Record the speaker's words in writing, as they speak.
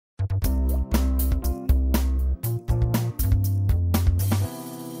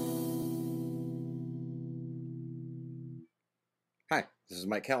This is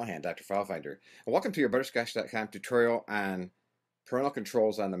Mike Callahan, Dr. FileFinder, and welcome to your Butterscotch.com tutorial on Parental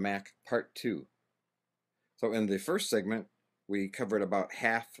Controls on the Mac, Part 2. So in the first segment, we covered about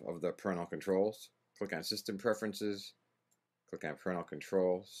half of the parental controls. Click on System Preferences, click on Parental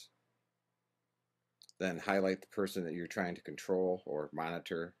Controls, then highlight the person that you're trying to control or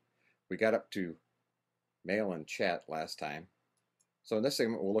monitor. We got up to Mail and Chat last time. So in this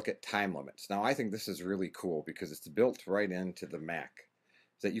segment, we'll look at time limits. Now, I think this is really cool because it's built right into the Mac,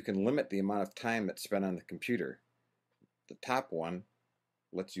 so that you can limit the amount of time that's spent on the computer. The top one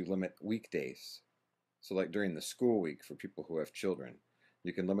lets you limit weekdays. So like during the school week for people who have children,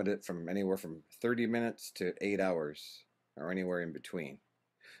 you can limit it from anywhere from 30 minutes to 8 hours or anywhere in between.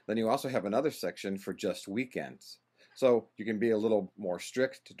 Then you also have another section for just weekends. So you can be a little more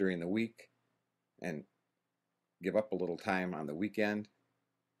strict during the week and give up a little time on the weekend.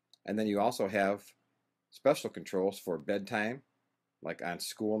 And then you also have special controls for bedtime, like on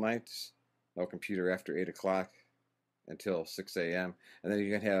school nights, no computer after 8 o'clock until 6 a.m. And then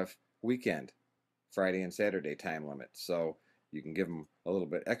you can have weekend, Friday and Saturday time limits. So you can give them a little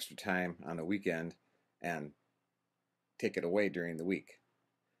bit extra time on the weekend and take it away during the week.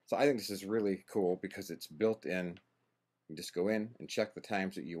 So I think this is really cool because it's built in. You just go in and check the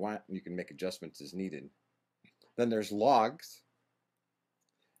times that you want, and you can make adjustments as needed. Then there's logs,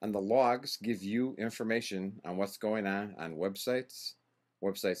 and the logs give you information on what's going on websites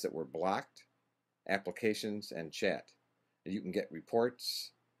that were blocked, applications, and chat. And you can get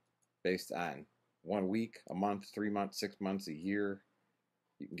reports based on 1 week, a month, 3 months, 6 months, a year.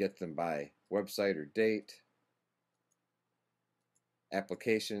 You can get them by website or date.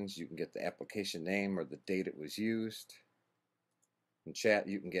 Applications, you can get the application name or the date it was used. In chat,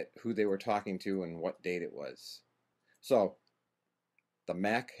 you can get who they were talking to and what date it was. So the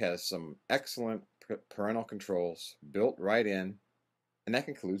Mac has some excellent parental controls built right in, and that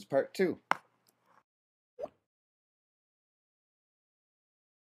concludes part 2.